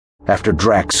After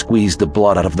Drac squeezed the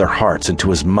blood out of their hearts into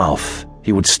his mouth,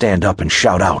 he would stand up and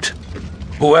shout out,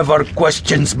 "Whoever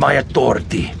questions my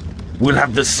authority will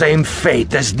have the same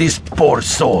fate as this poor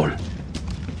soul."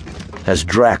 As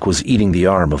Drac was eating the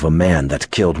arm of a man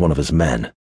that killed one of his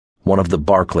men, one of the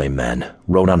Barclay men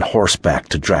rode on horseback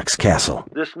to Drac's castle.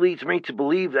 "This leads me to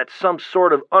believe that some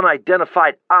sort of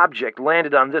unidentified object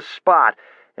landed on this spot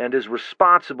and is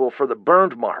responsible for the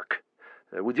burned mark.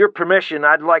 With your permission,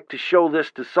 I'd like to show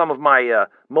this to some of my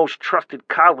most trusted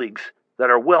colleagues that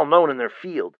are well known in their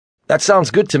field." "That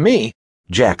sounds good to me,"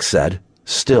 Jack said,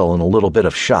 still in a little bit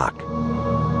of shock.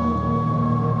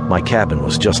 My cabin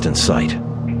was just in sight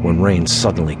when rain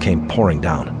suddenly came pouring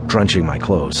down, drenching my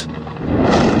clothes.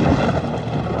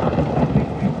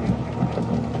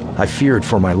 I feared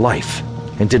for my life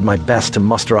and did my best to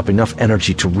muster up enough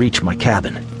energy to reach my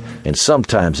cabin. And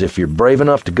sometimes, if you're brave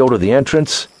enough to go to the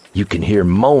entrance, you can hear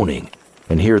moaning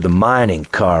and hear the mining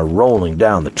car rolling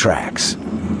down the tracks.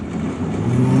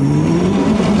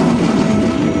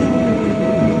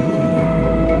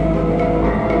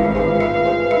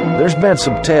 There's been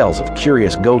some tales of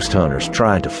curious ghost hunters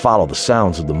trying to follow the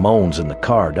sounds of the moans in the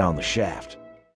car down the shaft.